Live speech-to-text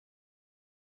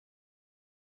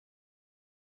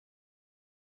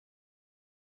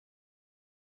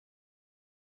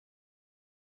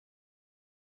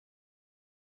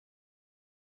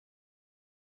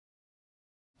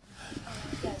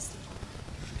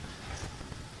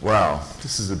Wow,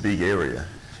 this is a big area.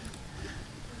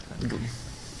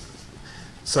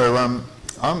 So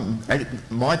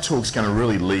my talk's going to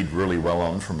really lead really well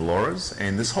on from Laura's,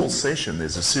 and this whole session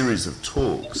there's a series of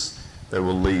talks that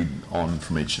will lead on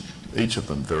from each of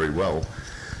them very well.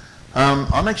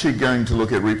 I'm actually going to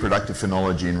look at reproductive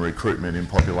phenology and recruitment in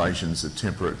populations of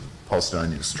temperate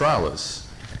Posidonia australis,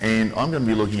 and I'm going to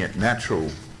be looking at natural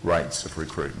rates of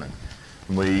recruitment.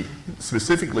 And we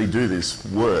specifically do this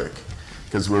work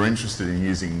because we're interested in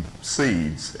using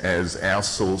seeds as our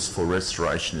source for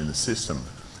restoration in the system.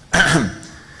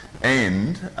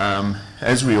 And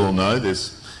as we all know,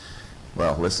 there's,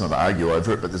 well, let's not argue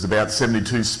over it, but there's about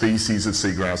 72 species of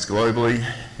seagrass globally,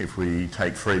 if we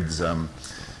take Fred's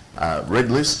red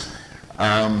list.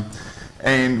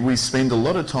 And we spend a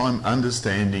lot of time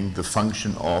understanding the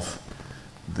function of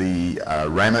the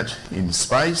rammet in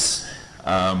space,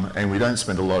 and we don't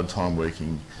spend a lot of time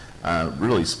working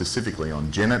really specifically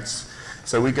on genets.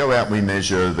 So we go out and we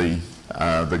measure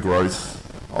the growth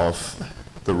of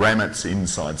the rammets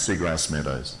inside seagrass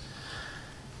meadows.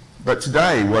 But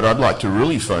today what I'd like to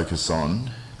really focus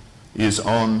on is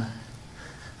on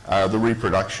the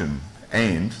reproduction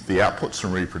and the outputs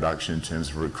from reproduction in terms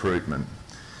of recruitment.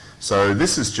 So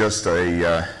this is just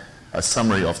a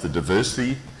summary of the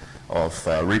diversity of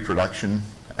reproduction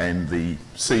and the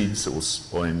seeds or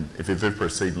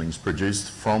viviparous seedlings produced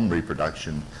from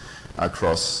reproduction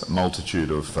across a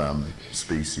multitude of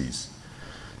species.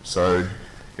 So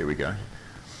here we go.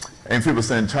 Amphibious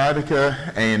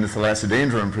Antarctica and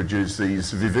Thalassodendron produce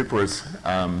these viviparous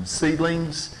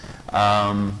seedlings.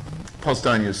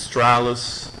 Posidonia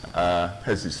australis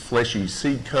has this fleshy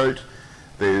seed coat.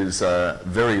 There's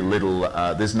very little,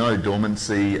 there's no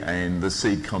dormancy, and the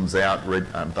seed comes out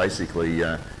basically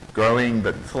growing,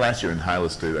 but Thalassia and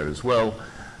Halus do that as well.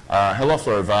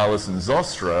 Halophila ovalis and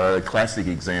Zostra are classic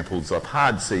examples of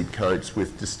hard seed coats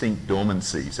with distinct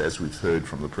dormancies, as we've heard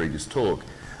from the previous talk.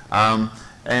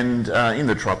 And in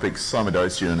the tropics,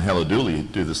 Cymodocia and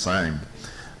Haliduli do the same.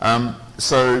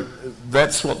 So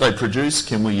that's what they produce.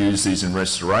 Can we use these in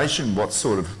restoration? What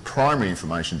sort of primary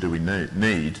information do we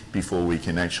need before we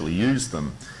can actually use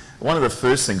them? One of the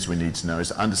first things we need to know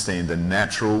is understand the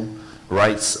natural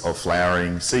rates of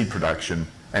flowering, seed production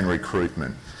and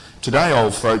recruitment. Today I'll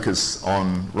focus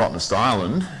on Rottnest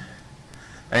Island,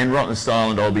 and Rottnest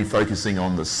Island I'll be focusing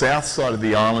on the south side of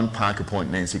the island, Parker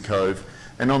Point, Nancy Cove,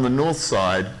 and on the north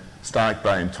side, Stark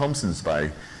Bay and Thompson's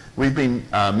Bay. We've been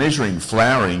measuring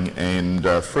flowering and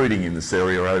fruiting in this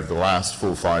area over the last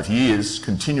 4 or 5 years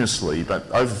continuously, but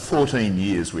over 14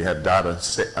 years we have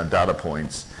data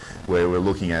points where we're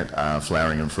looking at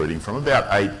flowering and fruiting from about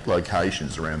 8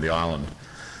 locations around the island.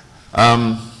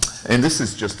 And this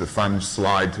is just a fun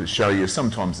slide to show you.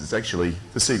 Sometimes it's actually,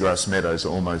 the seagrass meadows are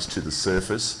almost to the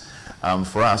surface.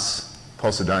 For us,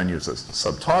 Posidonia is a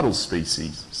subtidal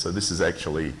species, so this is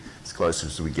actually as close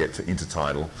as we get to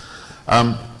intertidal.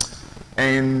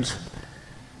 And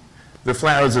the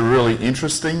flowers are really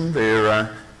interesting. They're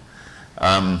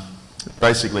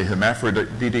basically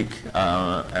hermaphroditic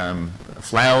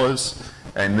flowers,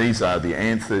 and these are the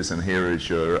anthers, and here is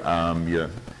your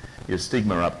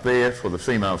stigma up there for the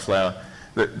female flower.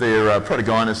 They're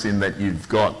protagonists in that you've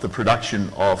got the production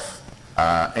of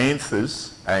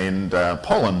anthers and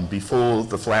pollen before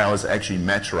the flowers actually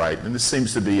maturate, and this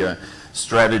seems to be a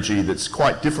strategy that's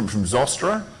quite different from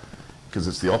Zostra, because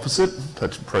it's the opposite,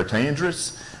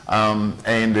 protandrous,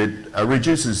 and it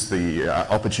reduces the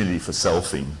opportunity for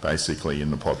selfing, basically,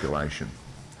 in the population.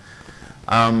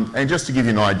 And just to give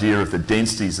you an idea of the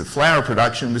densities of flower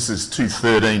production, this is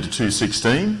 213 to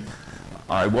 216.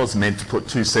 I was meant to put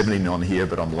 217 on here,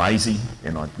 but I'm lazy,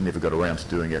 and I never got around to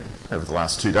doing it over the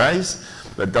last 2 days.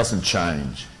 That doesn't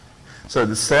change. So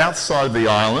the south side of the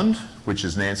island, which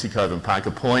is Nancy Cove and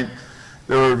Parker Point,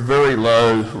 there are very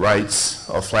low rates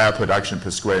of flower production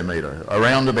per square metre.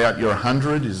 Around about your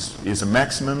 100 is a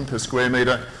maximum per square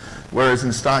metre, whereas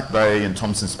in Stark Bay and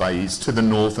Thompson's Bay East, to the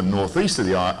north and northeast of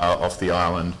the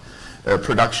island,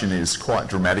 production is quite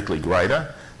dramatically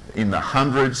greater, in the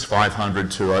hundreds,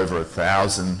 500 to over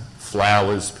 1,000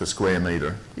 flowers per square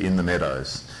metre in the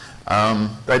meadows.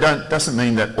 Doesn't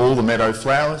mean that all the meadow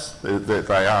flowers,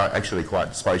 they are actually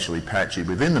quite spatially patchy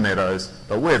within the meadows,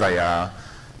 but where they are,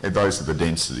 those are the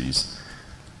densities.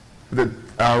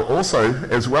 Also,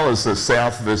 as well as the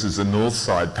south versus the north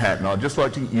side pattern, I'd just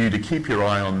like you to keep your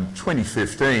eye on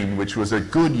 2015, which was a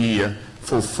good year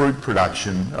for fruit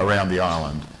production around the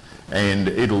island, and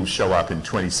it'll show up in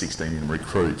 2016 in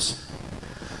recruits.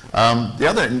 The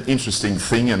other interesting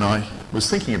thing, and I was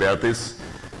thinking about this,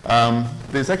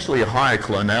 there's actually a higher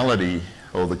clonality,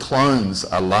 or the clones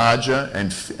are larger,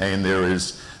 and there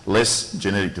is less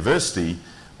genetic diversity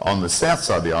on the south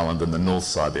side of the island than the north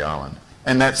side of the island.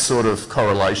 And that sort of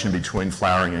correlation between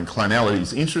flowering and clonality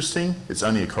is interesting. It's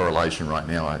only a correlation right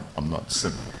now. I'm not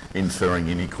inferring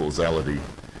any causality.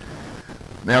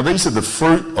 Now these are the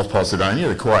fruit of Posidonia.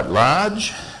 They're quite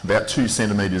large, about 2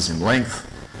 centimetres in length,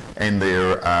 and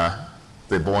they're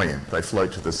buoyant. They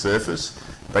float to the surface.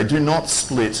 They do not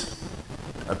split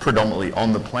predominantly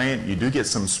on the plant. You do get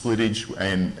some splittage,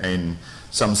 and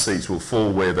some seeds will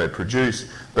fall where they're produced,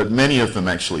 but many of them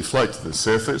actually float to the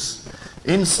surface.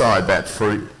 Inside that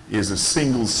fruit is a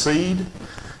single seed,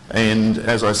 and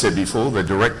as I said before, they're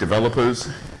direct developers.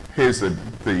 Here's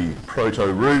the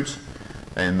proto-root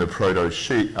and the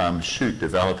proto-shoot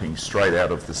developing straight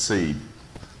out of the seed.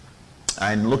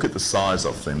 And look at the size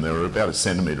of them. They're about 1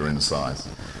 centimetre in size.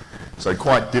 So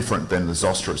quite different than the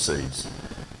zostra seeds.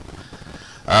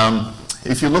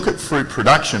 If you look at fruit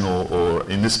production, or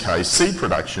in this case seed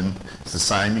production, it's the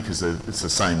same because it's the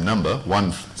same number.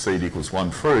 1 seed equals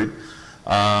 1 fruit.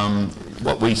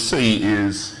 What we see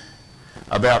is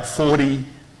about 20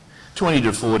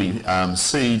 to 40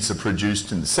 seeds are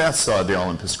produced in the south side of the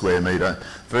island per square metre,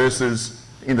 versus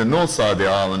in the north side of the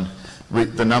island,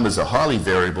 the numbers are highly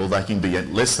variable. They can be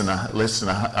at less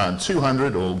than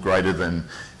 200 or greater than,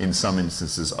 in some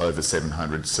instances, over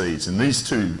 700 seeds. In these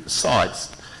two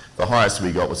sites, the highest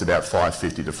we got was about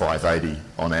 550 to 580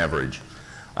 on average.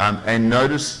 And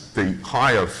notice the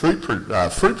higher fruit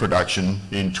production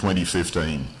in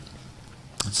 2015.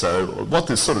 So what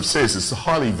this sort of says is it's a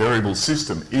highly variable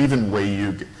system, even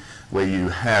where you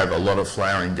have a lot of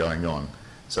flowering going on.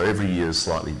 So every year is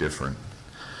slightly different.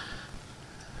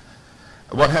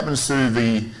 What happens to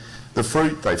the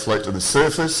fruit? They float to the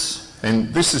surface,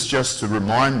 and this is just to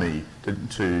remind me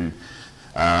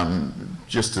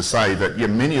just to say that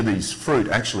many of these fruit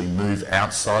actually move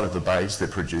outside of the base they're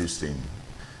produced in,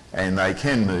 and they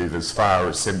can move as far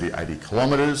as 70 to 80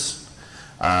 kilometres.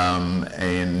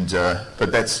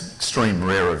 But that's extreme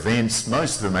rare events.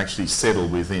 Most of them actually settle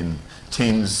within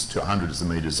tens to hundreds of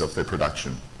metres of their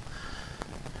production.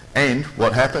 And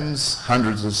what happens?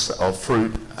 Hundreds of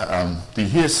fruit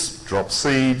dehisce, drop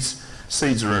seeds.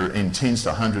 Seeds are in tens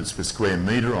to hundreds per square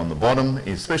metre on the bottom,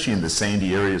 especially in the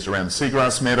sandy areas around the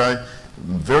seagrass meadow.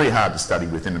 Very hard to study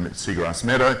within a seagrass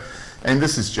meadow. And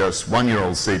this is just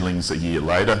 1-year-old seedlings a year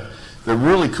later. The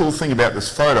really cool thing about this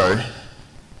photo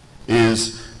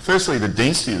is firstly the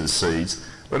density of the seeds,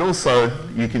 but also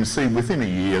you can see within a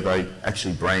year they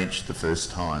actually branch the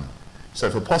first time. So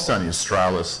for Posidonia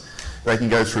australis, they can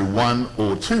go through 1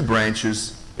 or 2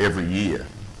 branches every year.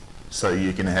 So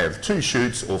you can have 2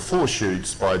 shoots or 4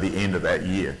 shoots by the end of that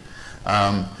year.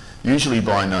 Usually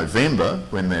by November,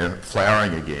 when they're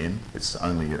flowering again, it's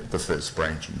only the first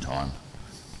branching time.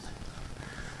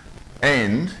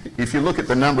 And if you look at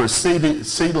the number of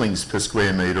seedlings per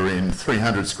square metre in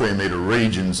 300 square metre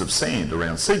regions of sand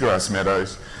around seagrass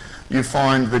meadows, you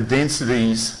find the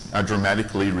densities are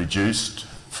dramatically reduced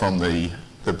from the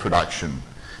production.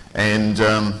 And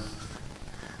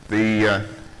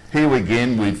here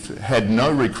again, we've had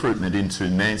no recruitment into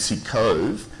Nancy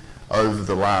Cove over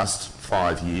the last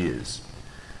 5 years.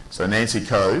 So Nancy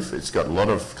Cove, it's got a lot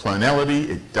of clonality.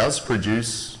 It does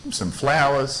produce some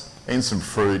flowers and some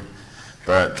fruit,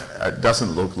 but it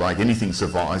doesn't look like anything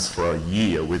survives for a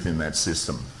year within that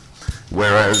system.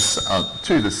 Whereas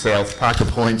to the south, Parker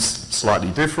Point's slightly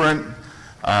different,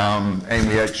 and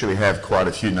we actually have quite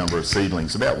a few number of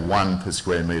seedlings, about 1 per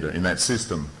square metre in that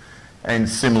system. And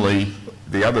similarly,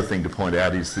 the other thing to point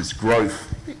out is this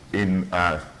growth in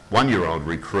 1-year-old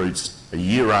recruits a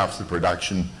year after the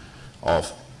production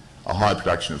of a high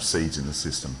production of seeds in the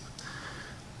system.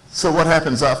 So what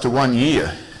happens after 1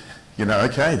 year?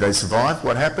 Okay, they survive.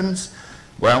 What happens?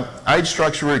 Well, age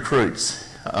structure recruits.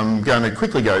 I'm going to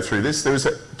quickly go through this. There was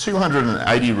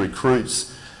 280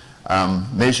 recruits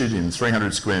measured in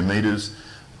 300 square metres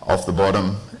off the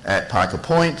bottom at Parker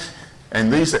Point,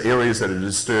 and these are areas that are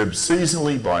disturbed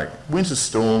seasonally by winter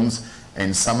storms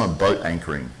and summer boat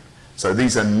anchoring. So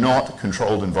these are not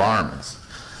controlled environments.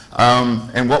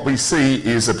 And what we see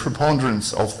is a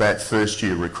preponderance of that first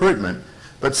year recruitment,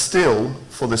 but still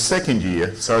for the second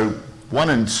year, so 1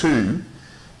 and 2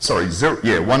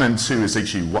 is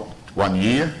actually 1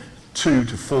 year, 2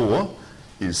 to 4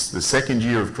 is the second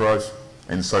year of growth,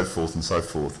 and so forth and so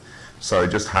forth. So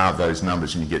just halve those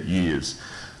numbers and you get years.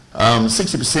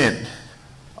 60%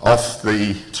 of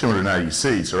the 280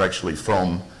 seeds are actually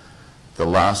from the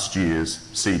last year's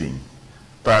seeding,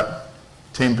 but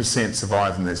 10%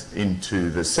 survive into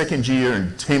the second year,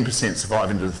 and 10%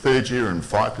 survive into the third year, and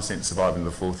 5% survive in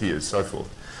the fourth year, so forth.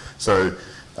 So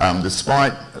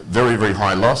despite very, very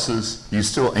high losses, you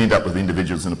still end up with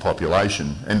individuals in a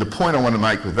population. And the point I want to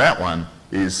make with that one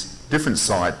is different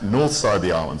site, north side of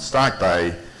the island, Stark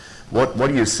Bay. What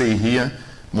do you see here?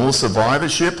 More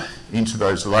survivorship into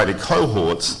those later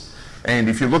cohorts. And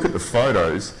if you look at the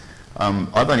photos,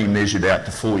 I've only measured out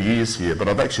to 4 years here, but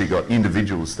I've actually got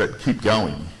individuals that keep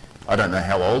going. I don't know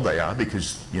how old they are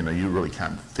because, you know, you really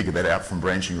can't figure that out from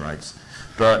branching rates.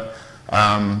 But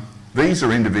these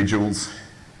are individuals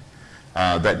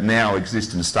that now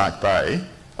exist in Stark Bay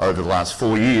over the last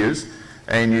 4 years,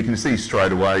 and you can see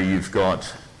straight away you've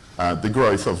got the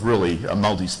growth of really a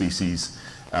multi-species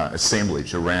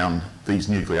assemblage around these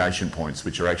nucleation points,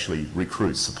 which are actually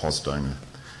recruits of Posidonia.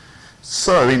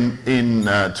 So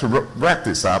to wrap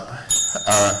this up,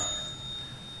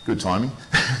 good timing,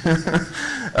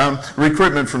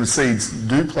 recruitment from seeds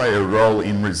do play a role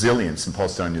in resilience in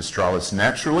Posidonia australis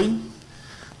naturally,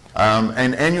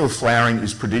 and annual flowering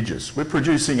is prodigious. We're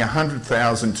producing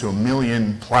 100,000 to 1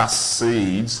 million plus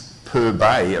seeds per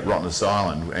bay at Rottnest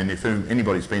Island, and if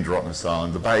anybody's been to Rottnest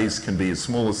Island, the bays can be as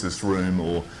small as this room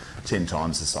or 10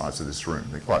 times the size of this room.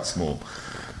 They're quite small.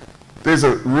 There's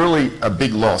really a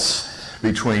big loss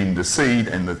between the seed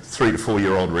and the 3 to 4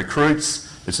 year old recruits.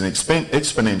 It's an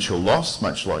exponential loss,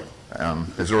 much like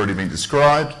has already been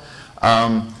described,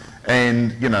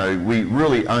 and you know, we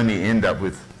really only end up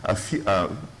with a few,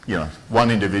 you know,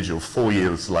 one individual 4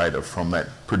 years later from that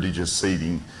prodigious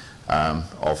seeding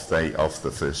of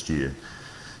the first year.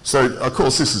 So of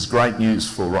course this is great news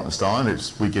for Rottnest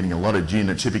Island. We're getting a lot of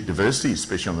genotypic diversity,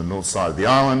 especially on the north side of the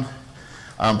island,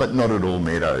 but not at all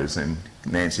meadows. And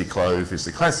Nancy Clove is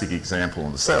the classic example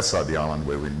on the south side of the island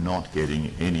where we're not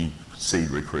getting any seed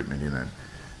recruitment in it.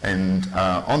 And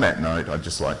on that note, I'd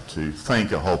just like to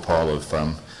thank a whole pile of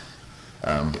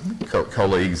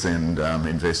colleagues and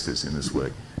investors in this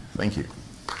work. Thank you.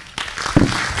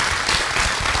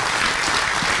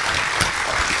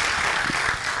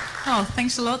 Oh,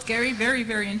 thanks a lot, Gary. Very,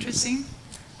 very interesting.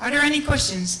 Are there any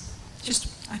questions?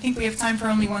 I think we have time for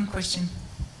only one question.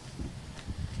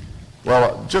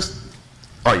 Well,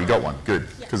 oh, you got one. Good.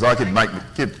 Because I could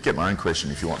get my own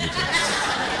question if you want me to.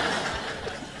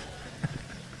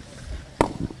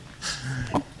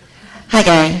 Hi,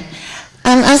 Gary.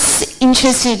 I was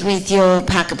interested with your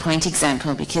Parker Point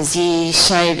example because you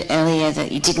showed earlier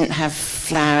that you didn't have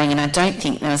flowering, and I don't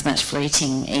think there was much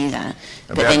fruiting either.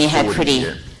 But then you had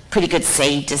pretty good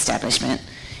seed establishment.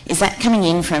 Is that coming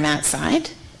in from outside,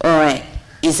 or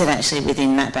is it actually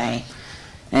within that bay?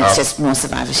 And it's just more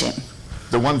survivorship.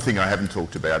 The one thing I haven't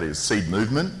talked about is seed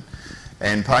movement,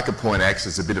 and Parker Point acts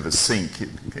as a bit of a sink.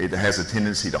 It has a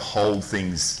tendency to hold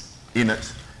things in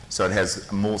it, so it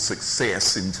has more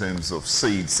success in terms of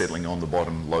seed settling on the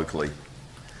bottom locally.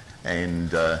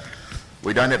 And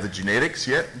we don't have the genetics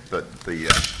yet, but the...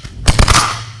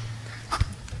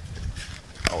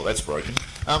 oh, that's broken.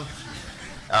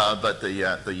 But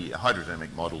the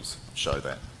hydrodynamic models show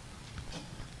that.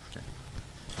 Okay.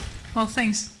 Well,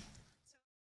 thanks.